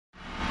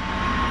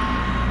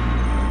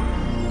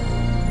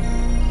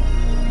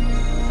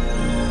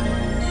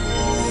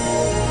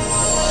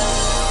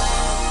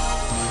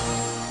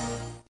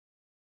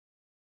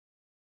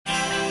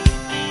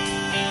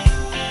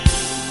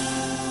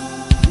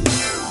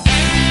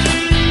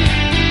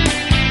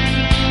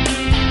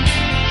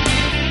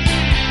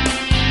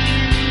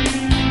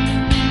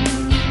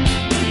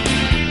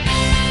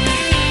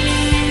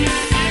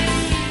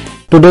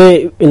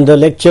Today in the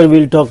lecture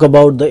we'll talk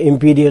about the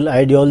imperial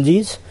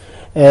ideologies,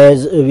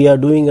 as we are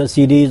doing a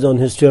series on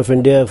history of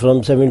India from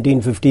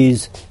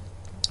 1750s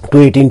to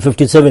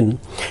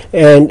 1857,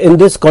 and in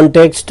this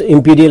context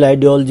imperial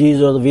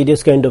ideologies, or the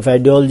various kind of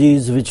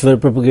ideologies which were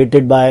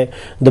propagated by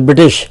the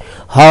British,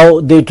 how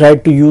they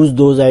tried to use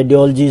those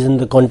ideologies in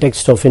the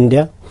context of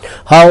India,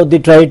 how they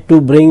tried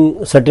to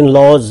bring certain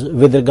laws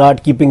with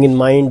regard keeping in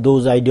mind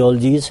those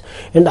ideologies,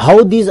 and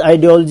how these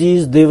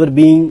ideologies they were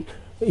being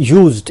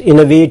used in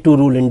a way to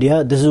rule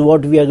India. This is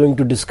what we are going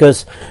to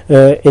discuss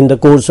in the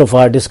course of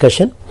our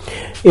discussion.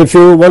 If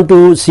you want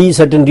to see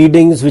certain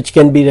readings which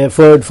can be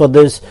referred for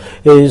this,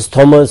 is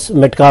Thomas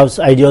Metcalfe's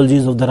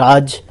Ideologies of the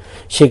Raj,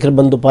 Shekhar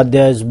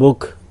Bandyopadhyay's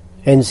book,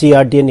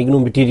 NCERT and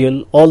IGNOU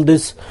material. All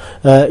this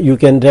you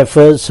can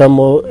refer some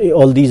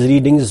all these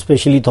readings,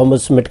 especially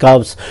Thomas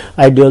Metcalfe's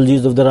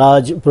Ideologies of the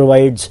Raj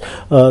provides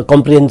a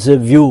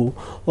comprehensive view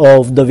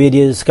of the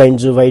various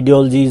kinds of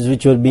ideologies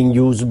which were being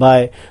used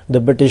by the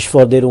British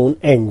for their own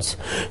ends.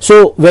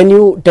 So when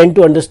you tend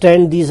to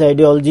understand these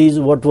ideologies,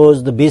 what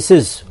was the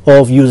basis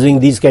of using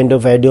these kind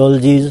of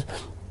ideologies,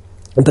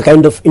 the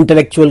kind of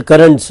intellectual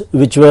currents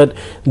which were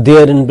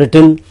there in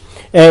Britain,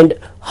 and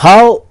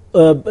how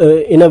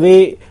in a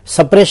way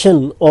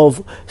suppression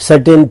of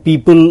certain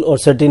people or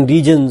certain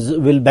regions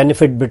will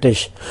benefit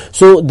British.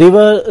 So they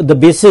were the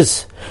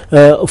basis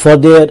for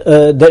their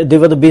they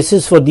were the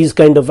basis for these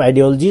kind of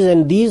ideologies,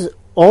 and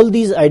all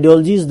these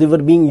ideologies they were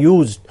being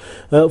used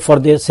for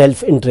their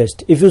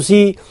self-interest. If you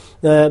see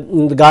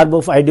the garb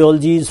of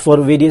ideologies for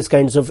various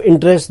kinds of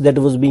interest that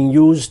was being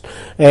used,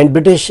 and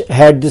British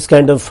had this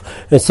kind of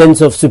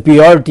sense of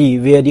superiority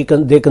where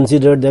they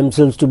considered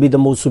themselves to be the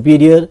most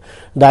superior.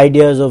 The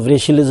ideas of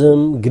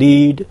racialism,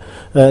 greed,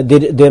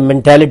 their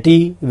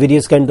mentality,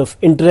 various kind of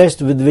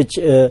interest with which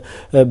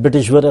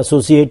British were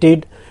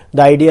associated,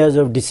 the ideas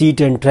of deceit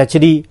and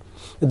treachery,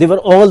 they were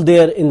all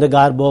there in the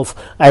garb of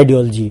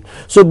ideology.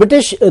 So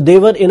British, they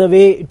were in a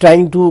way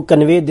trying to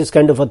convey this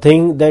kind of a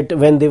thing, that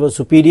when they were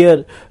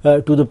superior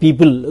to the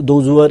people,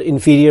 those who were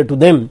inferior to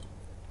them,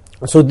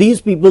 so these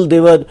people they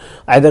were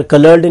either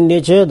colored in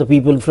nature, the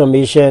people from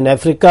Asia and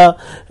Africa,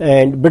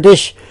 and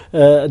British,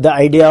 the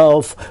idea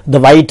of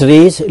the white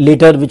race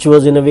later, which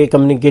was in a way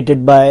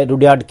communicated by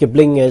Rudyard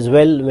Kipling as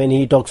well, when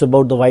he talks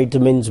about the white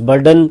man's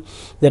burden,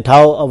 that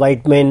how a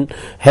white man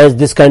has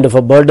this kind of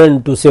a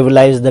burden to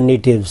civilize the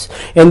natives.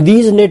 And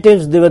these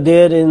natives, they were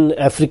there in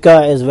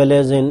Africa as well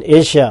as in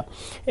Asia,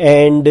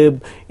 and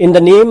in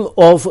the name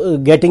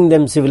of getting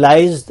them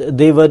civilized,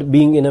 they were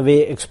being in a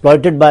way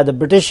exploited by the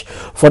British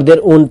for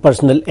their own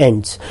personal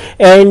ends.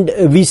 And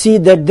we see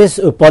that this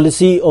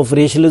policy of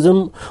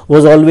racialism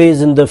was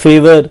always in the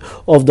favor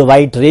of the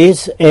white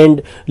race,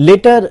 and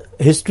later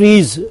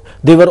histories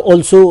they were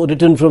also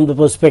written from the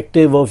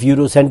perspective of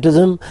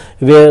Eurocentrism,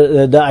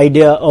 where the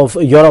idea of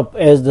Europe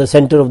as the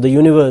center of the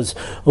universe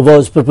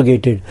was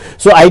propagated.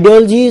 So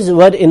ideologies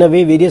were in a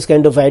way various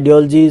kind of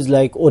ideologies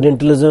like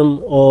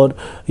Orientalism or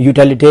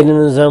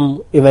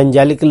utilitarianism,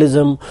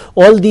 evangelicalism.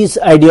 All these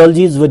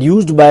ideologies were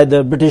used by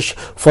the British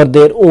for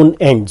their own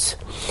ends.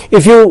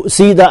 If you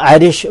see the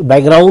Irish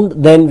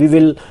background, then we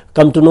will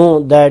come to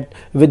know that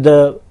with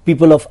the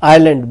people of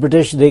Ireland,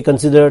 British they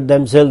considered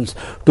themselves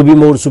to be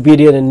more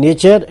superior in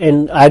nature,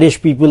 and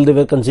Irish people they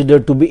were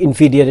considered to be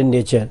inferior in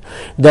nature,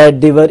 that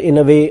they were in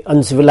a way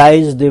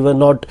uncivilized, they were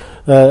not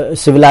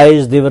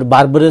civilized, they were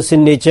barbarous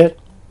in nature.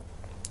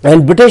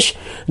 And British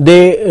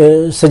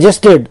they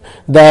suggested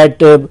that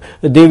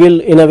they will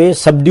in a way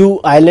subdue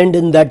Ireland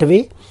in that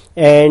way,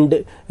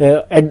 and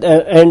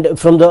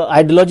from the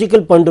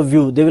ideological point of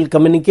view they will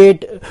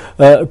communicate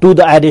to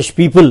the Irish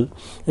people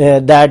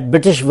that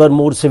British were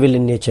more civil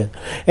in nature.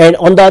 And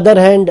on the other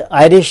hand,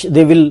 Irish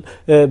they will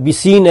be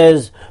seen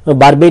as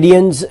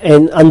barbarians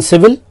and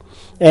uncivil,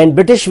 and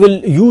British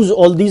will use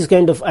all these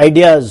kind of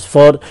ideas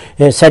for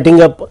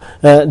setting up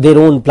their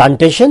own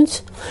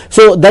plantations.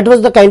 So that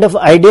was the kind of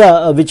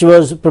idea which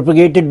was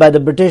propagated by the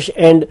British,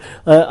 and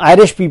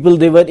Irish people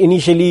they were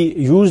initially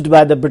used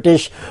by the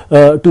British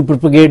to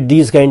propagate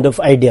these kind of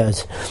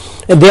ideas.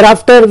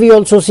 Thereafter we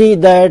also see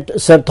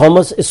that Sir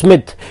Thomas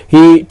Smith,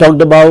 he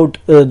talked about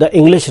the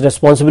English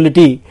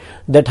responsibility,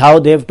 that how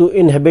they have to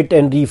inhabit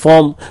and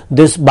reform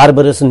this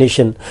barbarous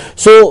nation.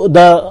 So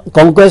the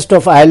conquest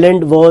of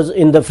Ireland was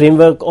in the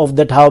framework of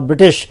that how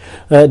British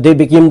they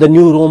became the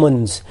new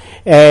Romans,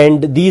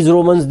 and these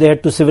Romans they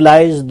had to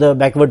civilize the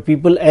backward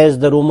people as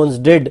the Romans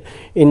did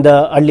in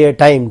the earlier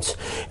times.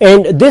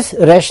 And this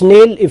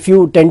rationale, if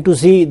you tend to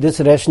see, this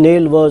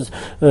rationale was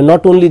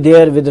not only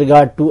there with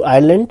regard to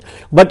Ireland,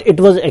 but it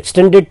was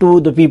extended to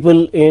the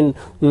people in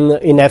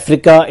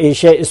Africa,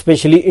 Asia,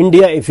 especially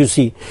India, if you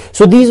see.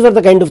 So these were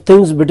the kind of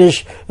things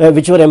British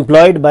which were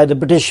employed by the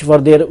British for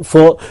their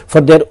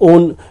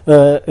own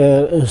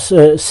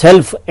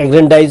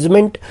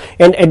self-aggrandizement,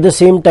 and at the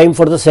same time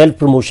for the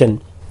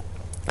self-promotion.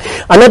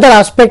 Another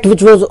aspect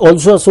which was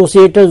also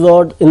associated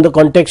was in the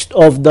context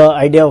of the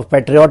idea of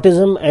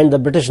patriotism and the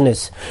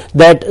Britishness,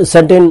 that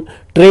certain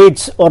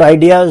traits or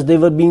ideas they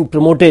were being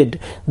promoted,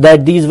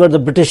 that these were the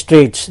British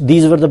traits,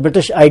 these were the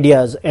British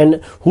ideas,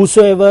 and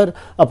whosoever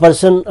a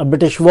person a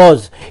British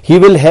was, he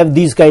will have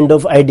these kind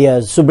of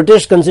ideas. So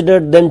British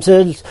considered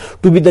themselves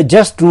to be the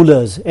just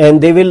rulers,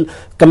 and they will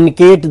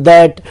communicate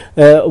that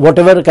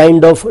whatever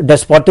kind of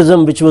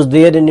despotism which was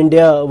there in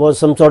India was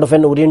some sort of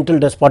an Oriental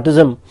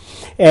despotism,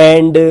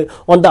 and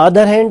on the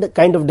other hand,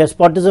 kind of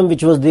despotism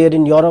which was there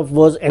in Europe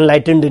was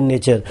enlightened in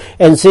nature,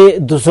 and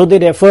so they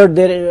referred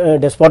their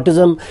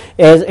despotism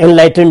as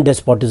enlightened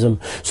despotism.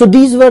 So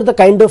these were the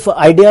kind of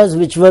ideas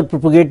which were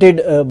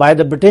propagated by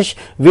the British,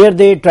 where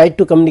they tried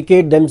to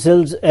communicate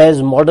themselves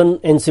as modern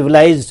and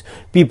civilized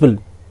people.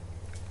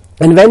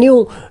 And when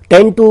you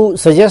tend to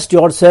suggest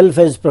yourself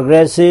as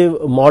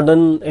progressive,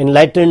 modern,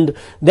 enlightened,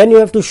 then you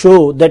have to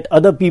show that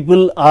other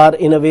people are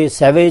in a way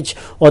savage,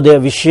 or they are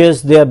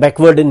vicious, they are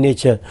backward in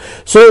nature.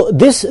 So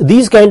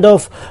these kind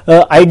of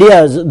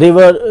ideas, they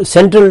were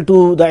central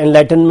to the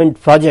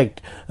Enlightenment project,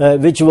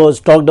 which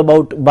was talked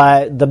about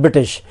by the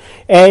British.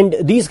 And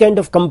these kind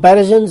of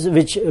comparisons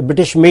which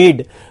British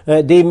made,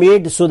 they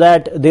made so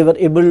that they were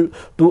able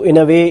to in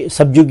a way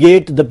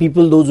subjugate the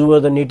people, those who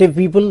were the native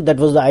people. That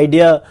was the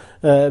idea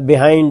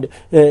behind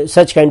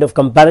such kind of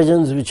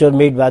comparisons which were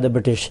made by the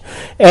British.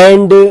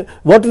 And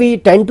what we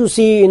tend to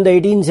see in the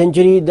 18th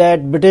century,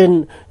 that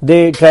Britain,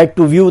 they tried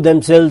to view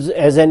themselves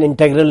as an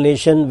integral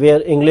nation,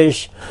 where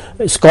English,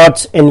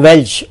 Scots and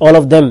Welsh, all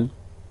of them,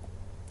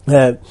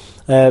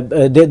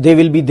 they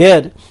will be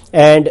there,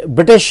 and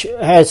British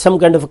has some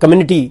kind of a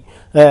community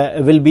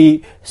will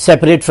be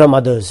separate from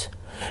others,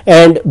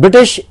 and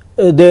British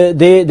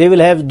they will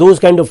have those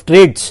kind of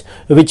traits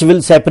which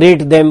will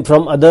separate them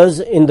from others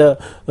in the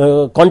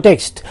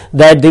context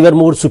that they were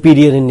more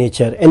superior in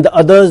nature, and the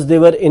others, they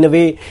were in a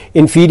way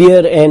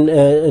inferior and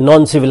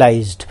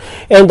non-civilized.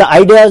 And the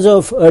ideas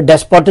of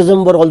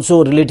despotism were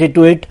also related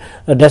to it.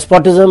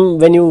 Despotism,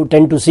 when you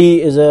tend to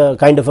see, is a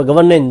kind of a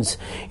governance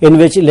in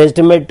which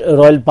legitimate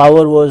royal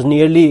power was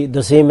nearly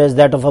the same as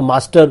that of a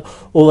master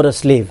over a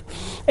slave.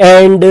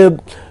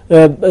 And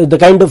the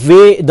kind of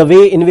the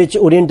way in which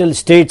Oriental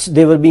states,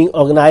 they were being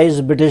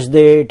organized, British,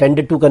 they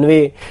tended to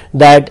convey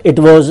that it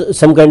was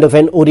some kind of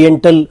an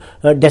Oriental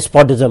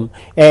despotism,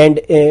 and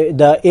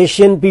the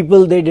Asian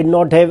people, they did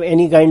not have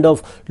any kind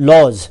of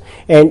laws,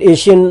 and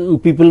Asian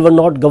people were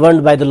not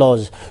governed by the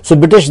laws. So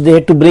British, they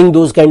had to bring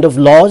those kind of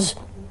laws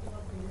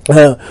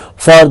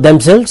for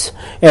themselves,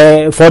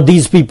 for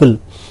these people.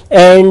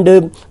 And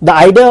the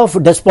idea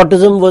of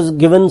despotism was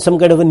given some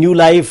kind of a new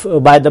life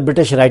by the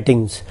British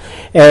writings,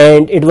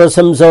 and it was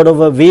some sort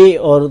of a way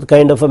or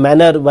kind of a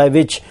manner by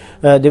which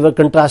they were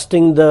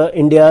contrasting the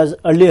India's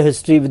earlier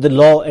history with the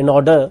law and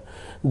order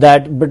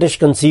that British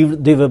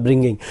conceived they were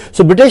bringing.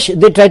 So British,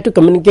 they tried to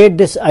communicate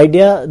this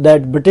idea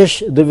that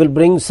British, they will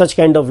bring such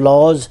kind of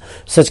laws,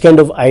 such kind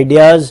of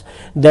ideas,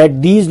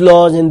 that these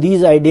laws and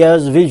these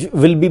ideas which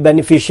will be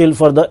beneficial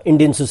for the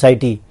Indian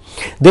society.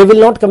 They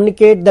will not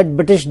communicate that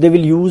British, they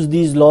will use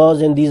these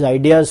laws and these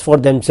ideas for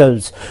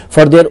themselves,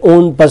 for their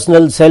own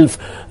personal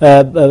self-interest.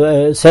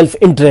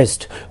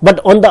 But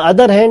on the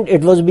other hand,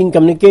 it was being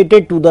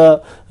communicated to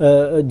the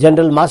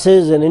general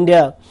masses in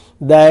India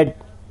that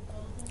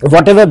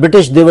whatever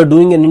British they were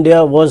doing in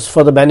India was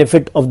for the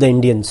benefit of the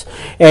Indians,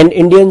 and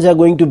Indians are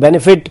going to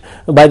benefit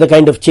by the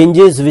kind of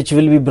changes which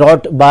will be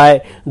brought by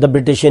the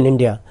British in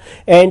India.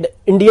 And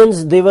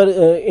Indians, they were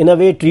in a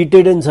way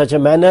treated in such a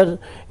manner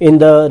in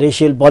the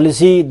racial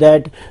policy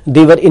that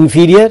they were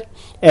inferior,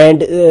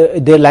 and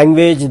their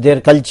language, their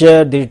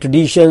culture, their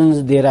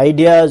traditions, their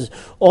ideas,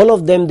 all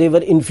of them, they were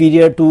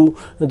inferior to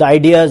the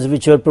ideas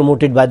which were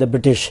promoted by the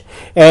British.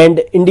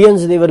 And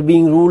Indians, they were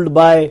being ruled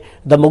by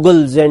the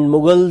Mughals, and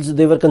Mughals,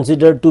 they were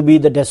considered to be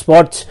the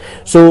despots.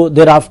 So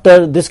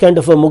thereafter, this kind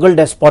of a Mughal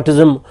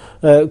despotism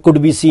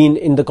could be seen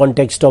in the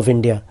context of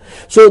India.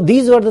 So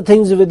these were the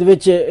things with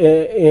which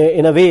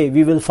in a way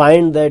we will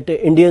find that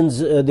Indians,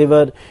 they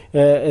were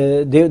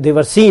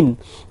seen,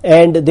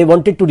 and they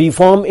wanted to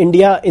reform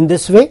India in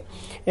this way.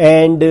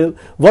 And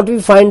what we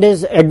find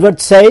is Edward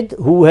Said,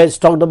 who has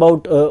talked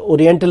about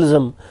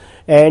Orientalism,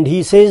 and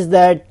he says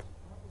that,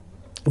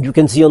 you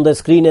can see on the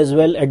screen as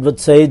well, Edward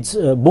Said's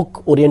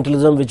book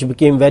Orientalism, which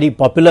became very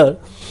popular,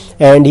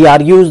 and he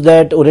argues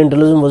that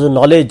Orientalism was a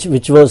knowledge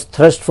which was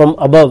thrust from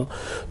above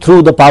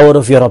through the power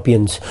of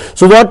Europeans.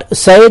 So what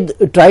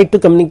Said tried to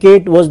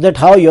communicate was that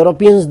how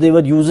Europeans, they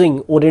were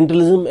using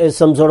Orientalism as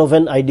some sort of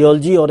an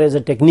ideology or as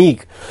a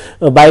technique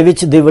by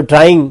which they were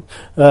trying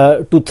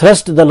to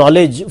thrust the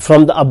knowledge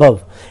from the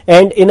above,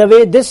 and in a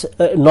way this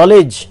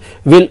knowledge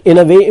will in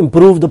a way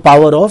improve the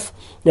power of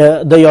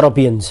the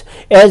Europeans,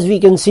 as we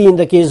can see in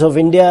the case of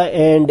India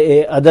and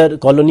other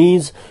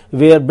colonies,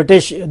 where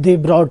British, they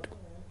brought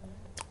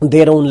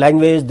their own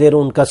language, their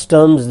own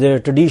customs, their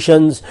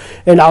traditions,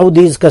 and how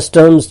these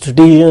customs,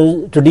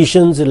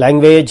 traditions,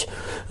 language,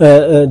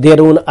 their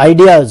own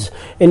ideas,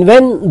 and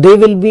when they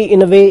will be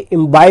in a way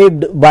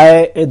imbibed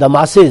by the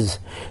masses,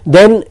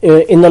 then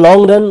in the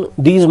long run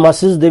these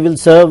masses, they will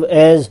serve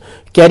as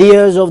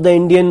carriers of the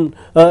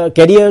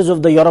carriers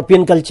of the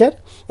European culture,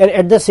 and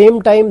at the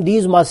same time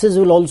these masses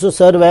will also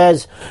serve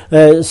as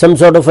some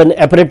sort of an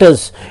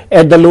apparatus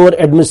at the lower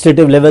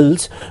administrative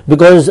levels,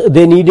 because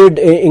they needed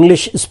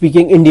English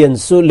speaking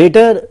Indians. So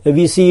later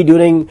we see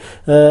during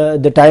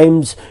the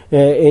times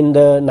in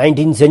the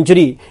 19th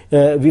century,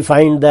 we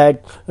find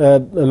that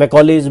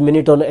Macaulay's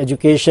Minute on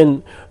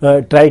Education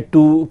tried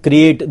to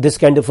create this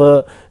kind of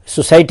a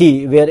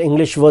society where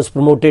English was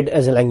promoted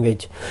as a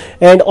language.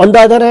 And on the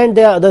other hand,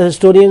 there are other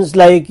historians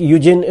like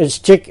Eugene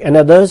Schick and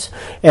others,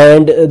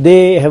 and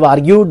they have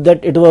argued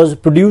that it was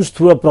produced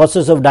through a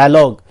process of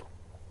dialogue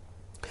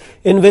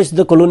in which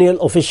the colonial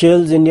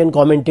officials, Indian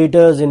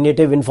commentators and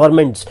native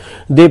informants,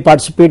 they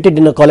participated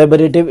in a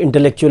collaborative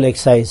intellectual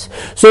exercise.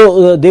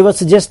 So they were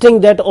suggesting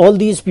that all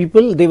these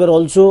people, they were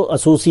also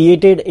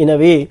associated in a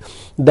way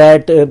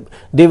that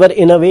they were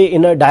in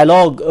a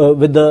dialogue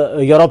with the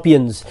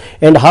Europeans,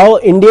 and how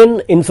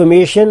Indian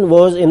information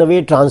was in a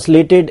way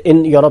translated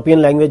in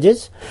European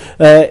languages,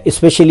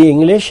 especially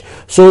English,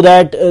 so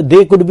that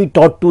they could be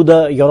taught to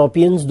the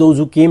Europeans, those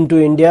who came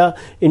to India,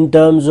 in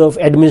terms of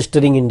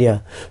administering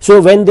India.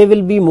 So when they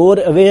will be more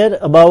aware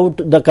about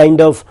the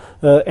kind of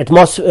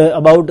atmosphere,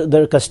 about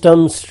the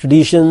customs,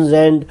 traditions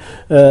and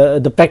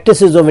the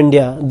practices of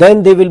India,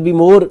 then they will be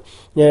more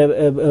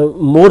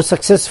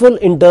successful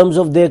in terms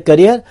of their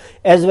career,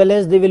 as well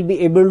as they will be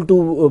able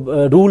to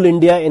rule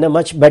India in a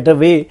much better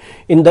way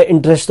in the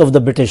interest of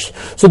the British.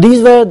 So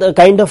these were the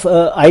kind of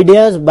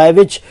ideas by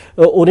which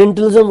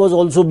Orientalism was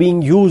also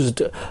being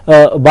used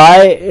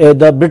by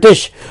the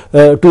British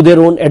to their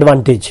own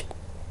advantage.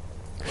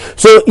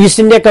 So East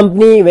India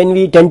Company, when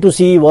we tend to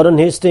see Warren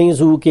Hastings,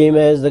 who came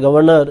as the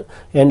governor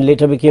and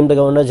later became the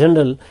Governor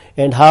General,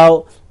 and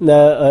how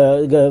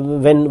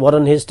when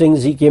Warren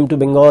Hastings, he came to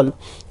Bengal,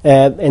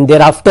 and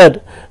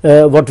thereafter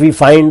what we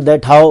find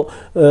that how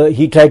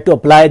he tried to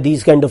apply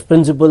these kind of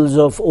principles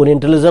of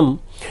Orientalism,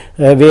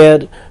 where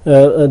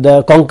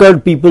the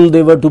conquered people,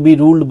 they were to be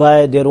ruled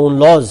by their own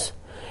laws,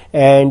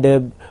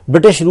 and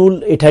British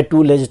rule, it had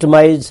to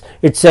legitimize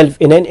itself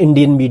in an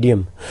Indian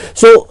medium.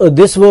 So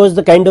this was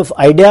the kind of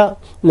idea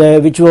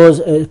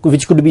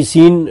which could be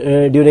seen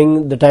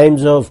during the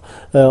times of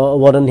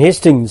Warren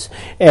Hastings,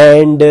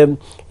 and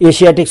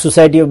Asiatic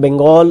Society of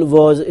Bengal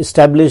was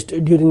established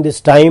during this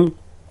time,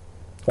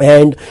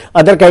 and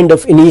other kind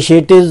of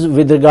initiatives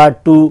with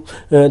regard to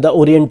the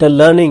Oriental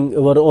learning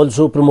were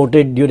also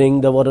promoted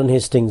during the Warren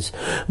Hastings.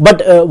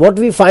 But what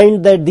we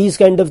find that these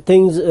kind of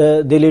things,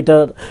 they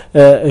later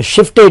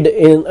shifted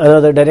in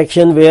another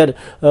direction, where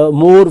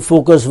more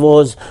focus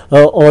was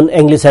on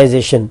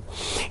Anglicization.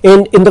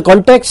 And in the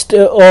context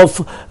of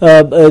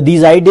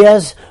these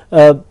ideas,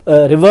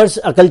 reverse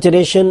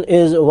acculturation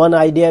is one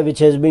idea which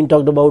has been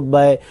talked about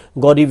by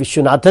Gauri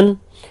Vishwanathan.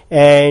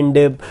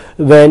 And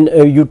when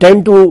you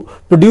tend to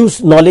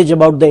produce knowledge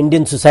about the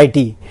Indian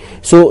society,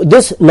 so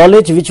this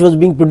knowledge which was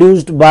being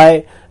produced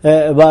by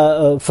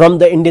from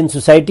the Indian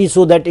society,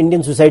 so that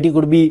Indian society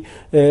could be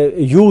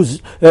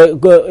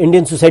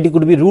Indian society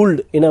could be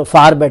ruled in a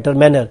far better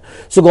manner.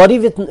 So Gauri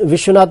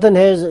Vishwanathan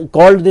has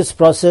called this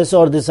process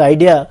or this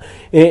idea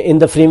in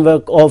the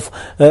framework of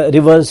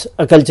reverse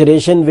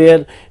acculturation,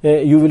 where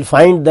you will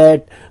find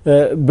that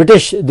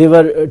British, they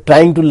were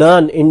trying to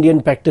learn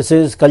Indian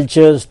practices,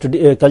 cultures,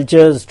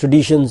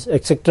 traditions,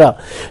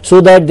 etc., so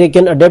that they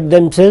can adapt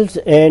themselves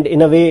and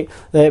in a way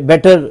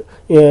better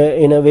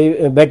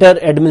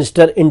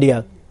administer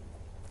India.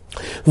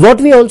 What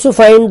we also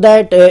find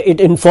that it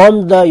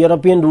informed the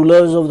European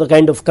rulers of the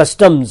kind of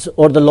customs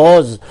or the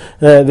laws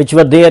which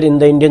were there in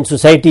the Indian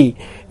society,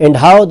 and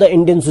how the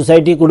Indian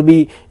society could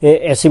be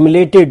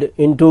assimilated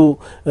into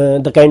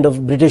the kind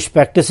of British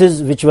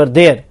practices which were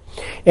there.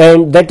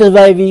 And that is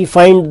why we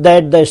find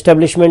that the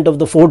establishment of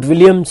the Fort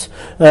Williams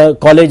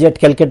College at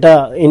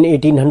Calcutta in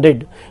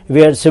 1800,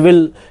 where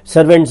civil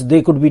servants,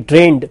 they could be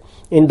trained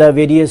in the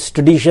various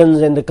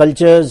traditions and the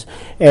cultures,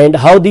 and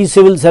how these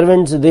civil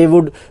servants, they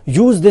would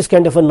use this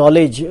kind of a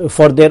knowledge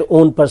for their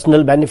own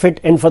personal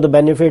benefit and for the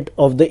benefit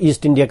of the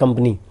East India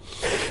Company.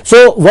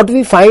 So what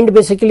we find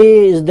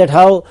basically is that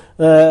how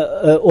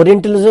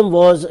Orientalism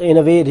was in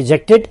a way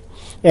rejected,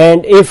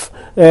 and if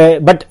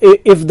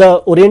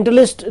the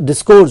Orientalist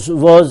discourse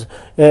was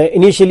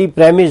initially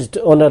premised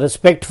on a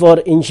respect for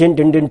ancient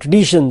Indian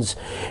traditions,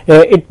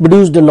 it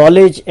produced a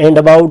knowledge and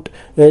about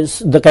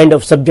the kind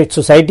of subject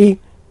society,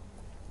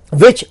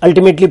 which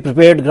ultimately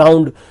prepared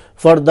ground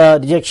for the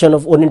rejection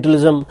of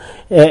Orientalism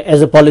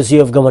as a policy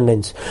of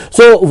governance.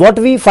 So what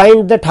we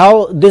find that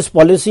how this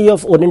policy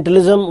of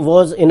Orientalism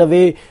was in a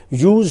way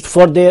used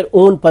for their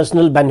own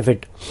personal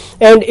benefit.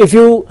 And if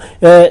you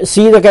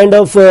see the kind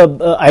of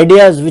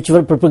ideas which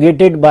were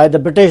propagated by the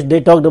British, they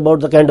talked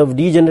about the kind of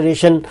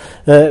degeneration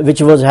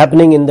which was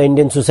happening in the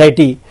Indian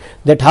society,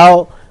 that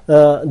how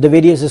the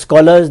various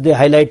scholars, they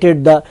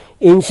highlighted the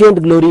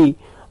ancient glory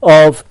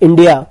of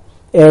India,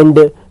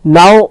 and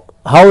now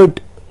how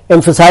it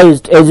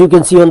emphasized, as you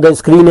can see on the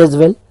screen as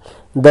well,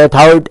 that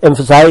how it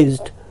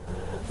emphasized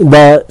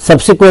the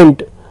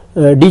subsequent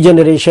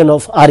degeneration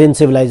of Aryan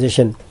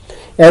civilization.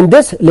 And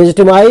this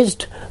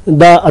legitimized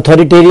the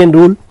authoritarian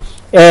rule,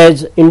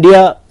 as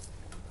India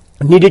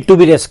needed to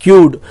be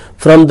rescued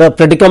from the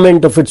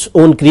predicament of its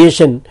own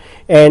creation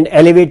and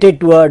elevated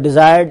to a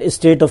desired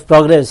state of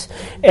progress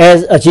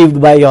as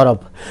achieved by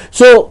Europe.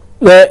 So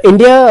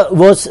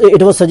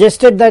it was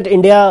suggested that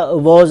India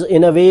was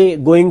in a way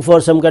going for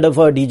some kind of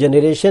a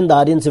degeneration. The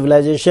Aryan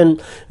civilization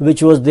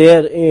which was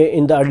there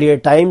in the earlier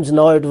times,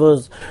 now it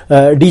was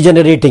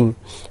degenerating,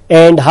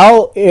 and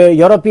how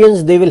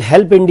Europeans, they will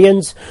help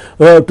Indians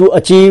to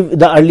achieve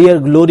the earlier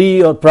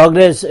glory or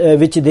progress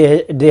which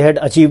they had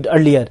achieved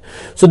earlier.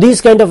 So these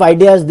kind of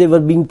ideas, they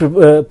were being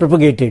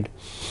propagated.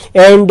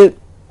 And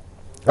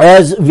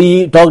as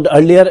we talked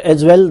earlier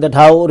as well, that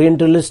how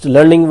Orientalist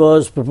learning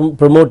was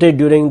promoted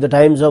during the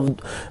times of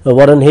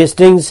Warren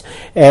Hastings,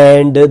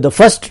 and the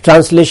first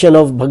translation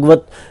of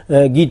Bhagavad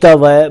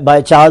Gita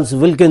by Charles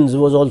Wilkins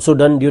was also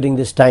done during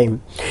this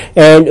time.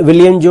 And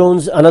William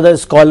Jones, another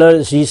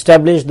scholar, he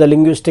established the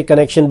linguistic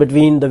connection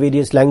between the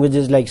various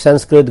languages like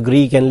Sanskrit,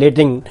 Greek and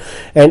Latin,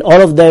 and all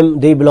of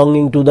them, they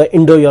belonging to the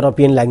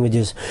Indo-European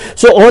languages.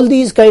 So all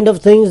these kind of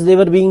things, they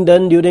were being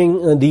done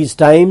during these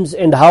times,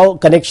 and how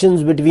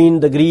connections between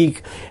the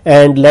Greek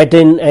and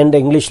Latin and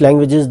English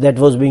languages, that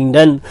was being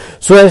done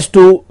so as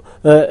to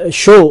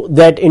show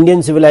that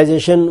Indian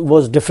civilization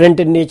was different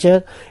in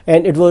nature,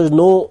 and it was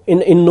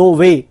in no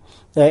way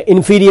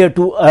inferior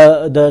to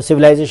the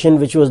civilization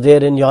which was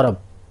there in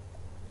Europe.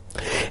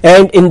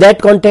 And in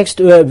that context,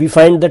 we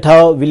find that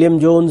how William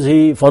Jones,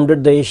 he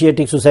founded the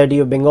Asiatic Society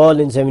of Bengal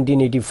in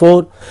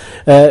 1784,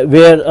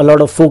 where a lot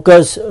of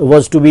focus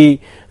was to be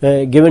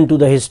given to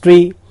the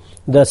history,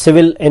 the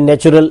civil and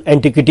natural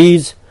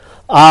antiquities,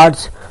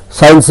 arts,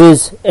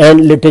 sciences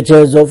and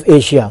literatures of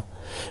Asia.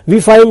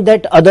 We find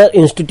that other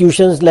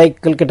institutions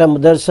like Calcutta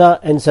Madrasa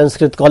and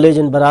Sanskrit College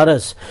in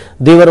Banaras,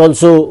 they were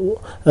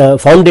also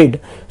founded,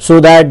 so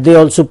that they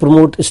also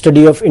promote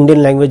study of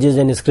Indian languages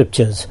and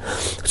scriptures.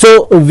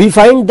 So we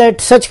find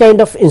that such kind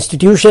of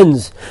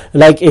institutions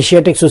like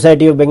Asiatic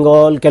Society of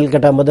Bengal,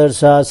 Calcutta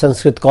Madrasa,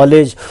 Sanskrit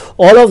College,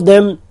 all of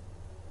them,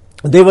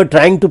 they were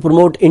trying to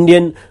promote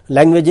Indian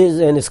languages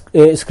and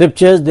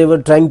scriptures. They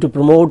were trying to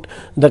promote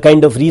the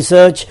kind of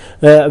research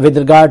with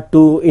regard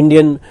to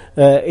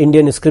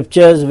Indian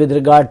scriptures, with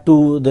regard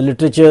to the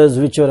literatures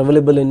which were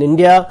available in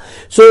India.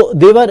 So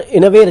they were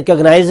in a way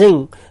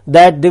recognizing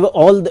that they were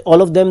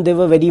all of them, they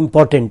were very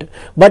important.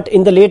 But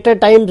in the later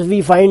times,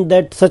 we find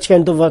that such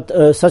kind of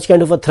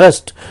a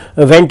thrust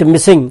went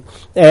missing,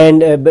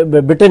 and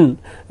Britain,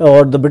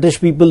 or the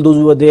British people, those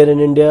who were there in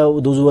India,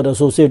 those who were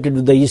associated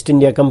with the East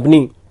India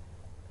Company,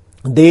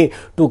 they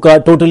took a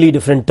totally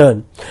different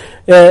turn.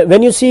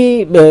 When you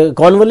see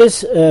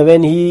Cornwallis,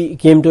 when he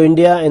came to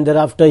India, and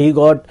thereafter he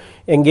got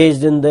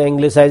engaged in the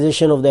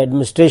Anglicization of the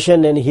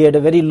administration, and he had a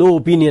very low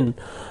opinion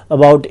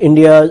about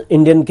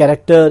Indian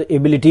character,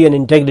 ability and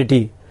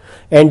integrity,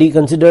 and he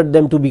considered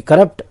them to be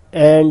corrupt,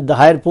 and the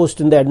higher post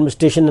in the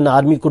administration and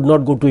army could not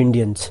go to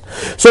Indians.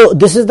 So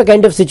this is the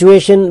kind of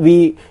situation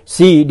we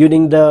see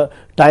during the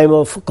time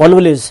of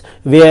Cornwallis,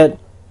 where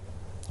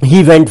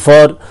he went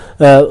for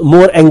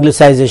more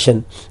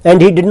Anglicization,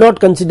 and he did not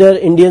consider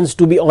Indians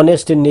to be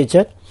honest in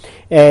nature,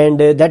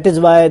 and that is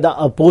why the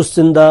posts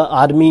in the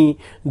army,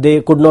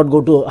 they could not go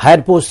to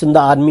higher posts in the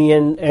army,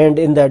 and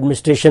in the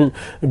administration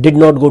did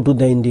not go to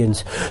the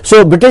Indians.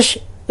 So British,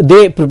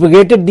 they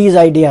propagated these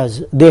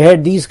ideas. They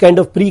had these kind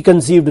of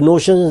preconceived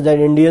notions that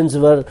Indians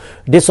were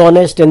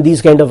dishonest, and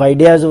these kind of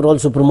ideas were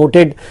also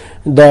promoted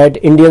that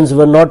Indians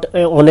were not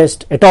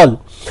honest at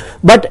all.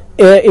 But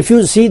if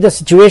you see the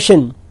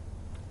situation,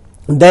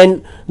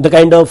 then the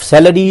kind of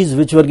salaries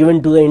which were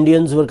given to the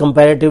Indians were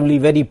comparatively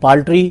very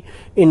paltry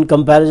in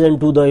comparison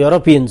to the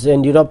Europeans,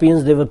 and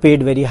Europeans, they were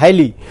paid very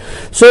highly.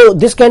 So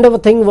this kind of a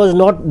thing was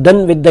not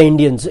done with the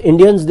Indians.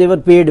 Indians, they were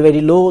paid very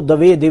low. The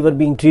way they were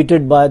being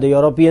treated by the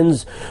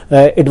Europeans,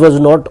 it was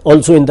not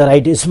also in the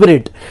right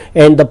spirit,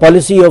 and the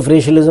policy of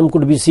racialism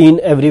could be seen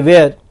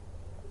everywhere.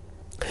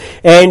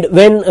 And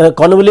when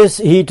Cornwallis,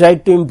 he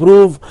tried to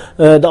improve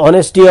the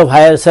honesty of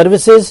higher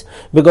services,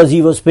 because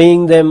he was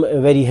paying them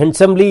very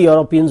handsomely.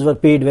 Europeans were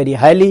paid very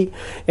highly,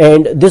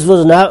 and this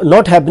was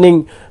not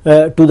happening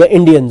to the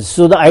Indians.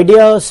 So the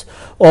ideas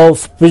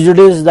of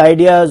prejudice, the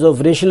ideas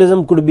of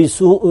racialism could be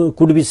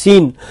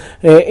seen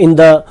in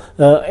the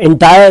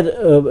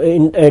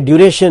entire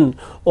duration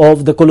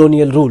of the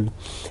colonial rule.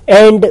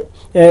 And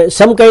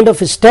some kind of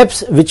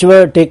steps which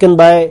were taken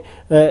by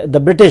the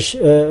British,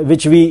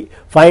 which we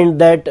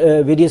find that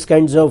various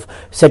kinds of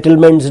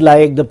settlements,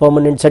 like the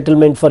permanent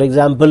settlement, for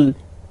example,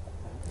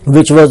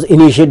 which was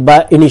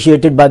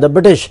initiated by the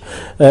British.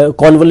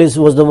 Cornwallis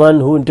was the one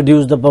who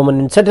introduced the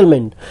permanent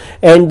settlement,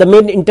 and the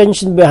main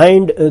intention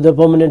behind the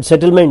permanent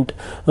settlement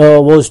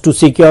was to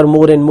secure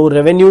more and more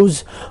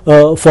revenues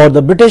for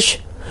the British,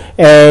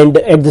 and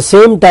at the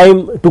same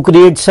time to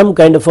create some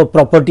kind of a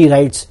property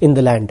rights in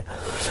the land.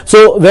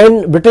 So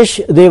when British,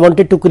 they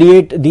wanted to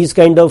create these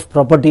kind of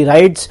property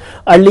rights,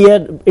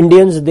 earlier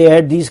Indians, they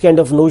had these kind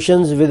of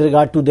notions with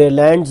regard to their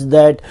lands,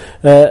 that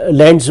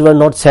lands were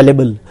not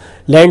sellable.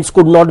 Lands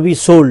could not be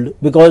sold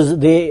because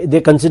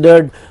they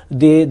considered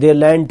their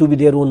land to be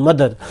their own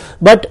mother.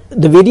 But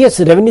the various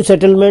revenue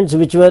settlements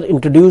which were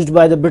introduced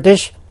by the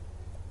British,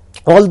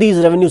 all these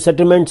revenue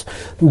settlements,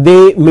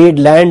 they made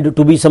land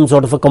to be some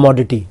sort of a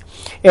commodity.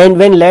 And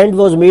when land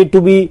was made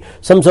to be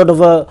some sort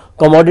of a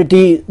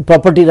commodity,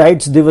 property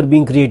rights, they were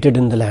being created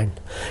in the land.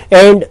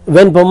 And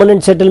when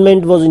permanent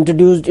settlement was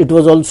introduced, it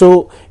was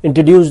also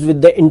introduced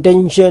with the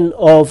intention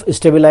of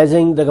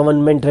stabilizing the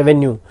government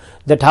revenue,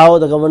 that how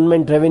the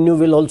government revenue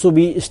will also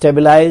be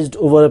stabilized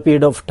over a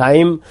period of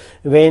time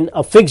when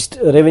a fixed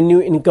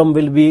revenue income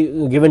will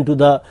be given to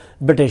the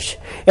British.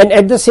 And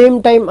at the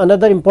same time,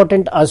 another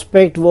important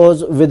aspect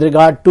was with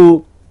regard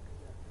to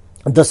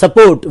the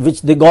support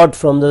which they got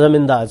from the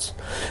zamindars.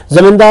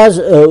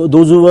 Zamindars,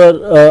 those who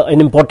were an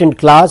important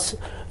class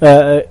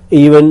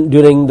even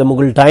during the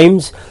Mughal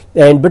times,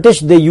 and British,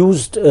 they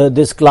used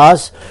this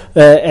class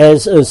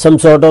as some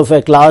sort of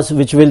a class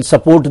which will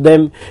support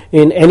them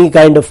in any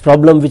kind of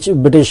problem which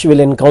British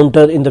will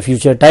encounter in the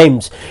future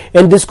times.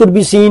 And this could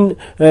be seen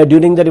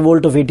during the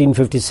revolt of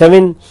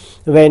 1857,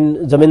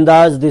 when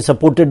zamindars, they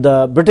supported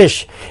the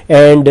British,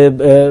 and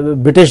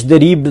British, they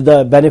reaped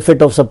the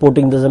benefit of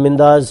supporting the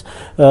zamindars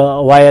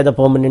via the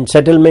permanent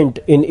settlement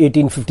in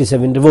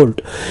 1857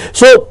 revolt.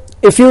 So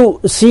if you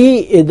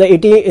see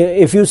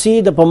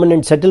the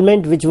permanent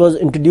settlement which was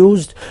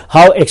introduced,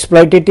 how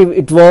exploitative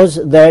it was,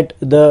 that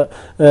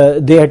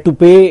they had to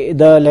pay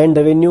the land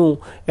revenue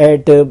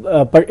at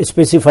a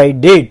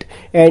specified date,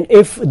 and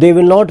if they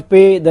will not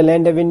pay the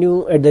land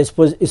revenue at the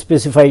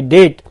specified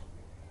date,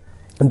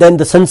 then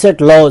the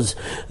sunset laws,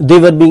 they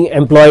were being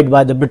employed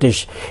by the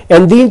British.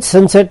 And these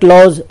sunset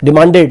laws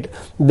demanded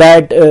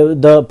that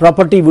the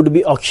property would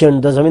be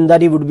auctioned, the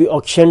zamindari would be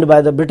auctioned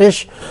by the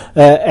British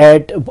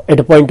at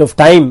a point of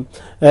time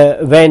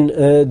when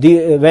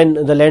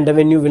the land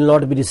revenue will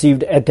not be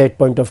received at that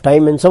point of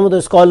time. And some of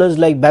the scholars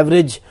like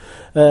Beveridge,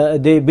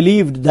 they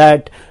believed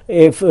that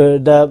if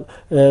the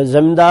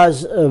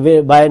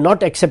zamindars, by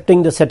not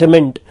accepting the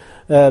settlement,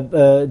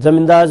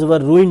 zamindars were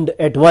ruined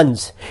at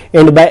once,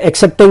 and by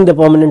accepting the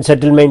permanent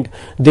settlement,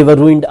 they were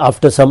ruined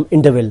after some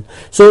interval.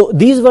 So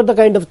these were the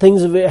kind of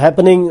things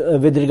happening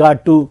with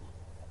regard to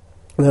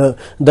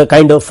the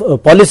kind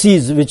of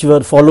policies which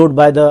were followed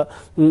by the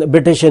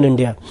British in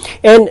India.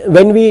 And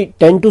when we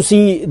tend to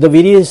see the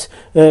various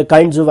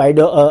kinds of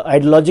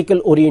ideological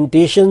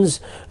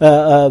orientations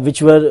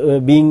which were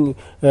being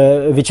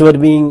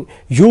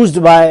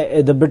used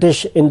by the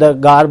British in the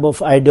garb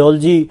of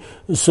ideology,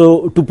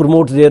 so to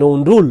promote their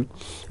own rule,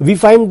 we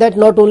find that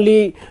not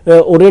only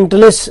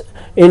Orientalists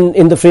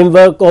in the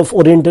framework of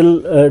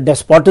Oriental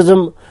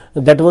despotism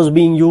that was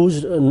being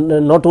used,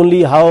 not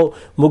only how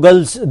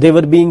Mughals, they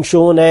were being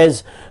shown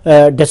as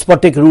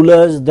despotic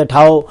rulers, that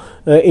how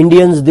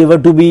Indians, they were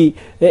to be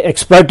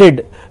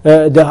exploited,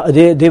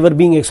 they were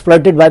being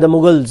exploited by the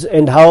Mughals,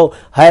 and how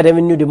high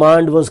revenue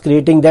demand was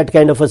creating that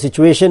kind of a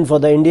situation for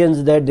the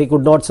Indians that they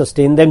could not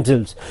sustain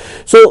themselves.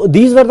 So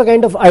these were the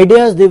kind of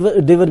ideas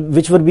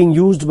which were being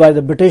used by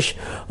the British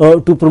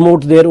to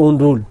promote their own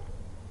rule.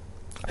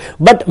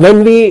 But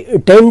when we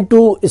tend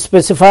to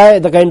specify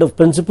the kind of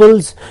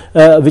principles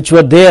which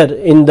were there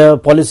in the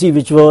policy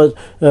which was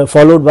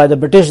followed by the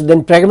British,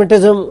 then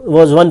pragmatism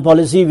was one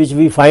policy which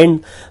we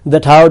find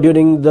that how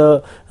during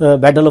the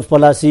Battle of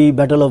Plassey,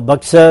 Battle of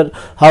Buxar,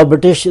 how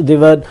British,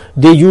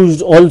 they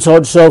used all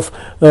sorts of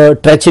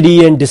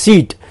treachery and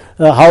deceit,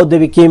 how they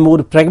became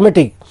more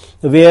pragmatic,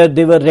 where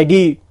they were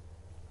ready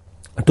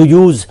to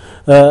use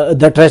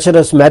the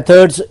treacherous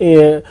methods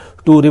to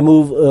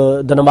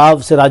remove the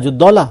Nawab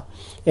Siraj-ud-Dawla.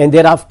 And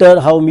thereafter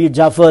how Mir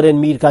Jafar and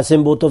Mir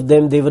Qasim, both of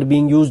them, they were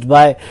being used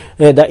by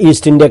the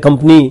East India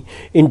Company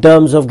in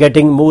terms of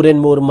getting more and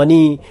more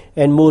money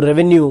and more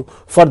revenue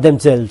for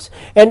themselves.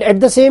 And at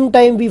the same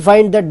time we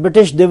find that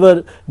British, they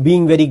were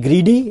being very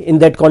greedy in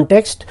that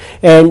context,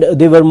 and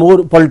they were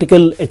more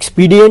political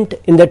expedient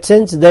in that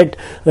sense, that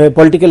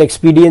political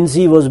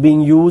expediency was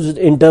being used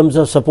in terms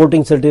of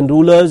supporting certain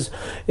rulers.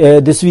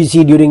 This we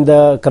see during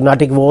the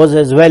Carnatic Wars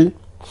as well,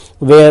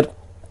 where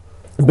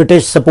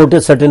British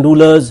supported certain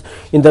rulers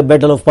in the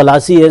Battle of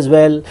Plassey as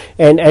well,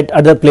 and at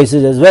other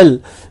places as well.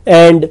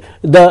 And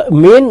the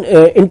main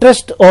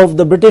interest of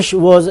the British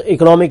was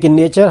economic in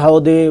nature,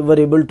 how they were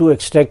able to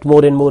extract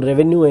more and more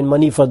revenue and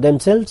money for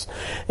themselves.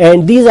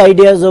 And these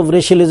ideas of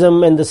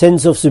racialism and the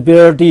sense of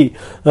superiority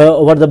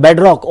were the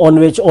bedrock on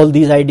which all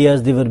these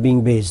ideas, they were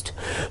being based.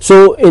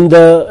 So in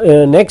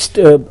the next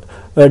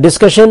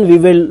discussion, we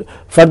will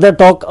further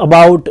talk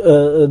about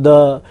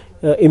the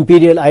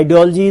imperial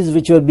ideologies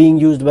which were being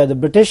used by the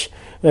British.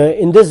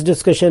 In this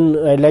discussion,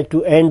 I'd like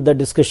to end the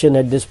discussion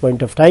at this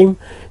point of time.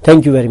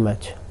 Thank you very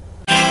much.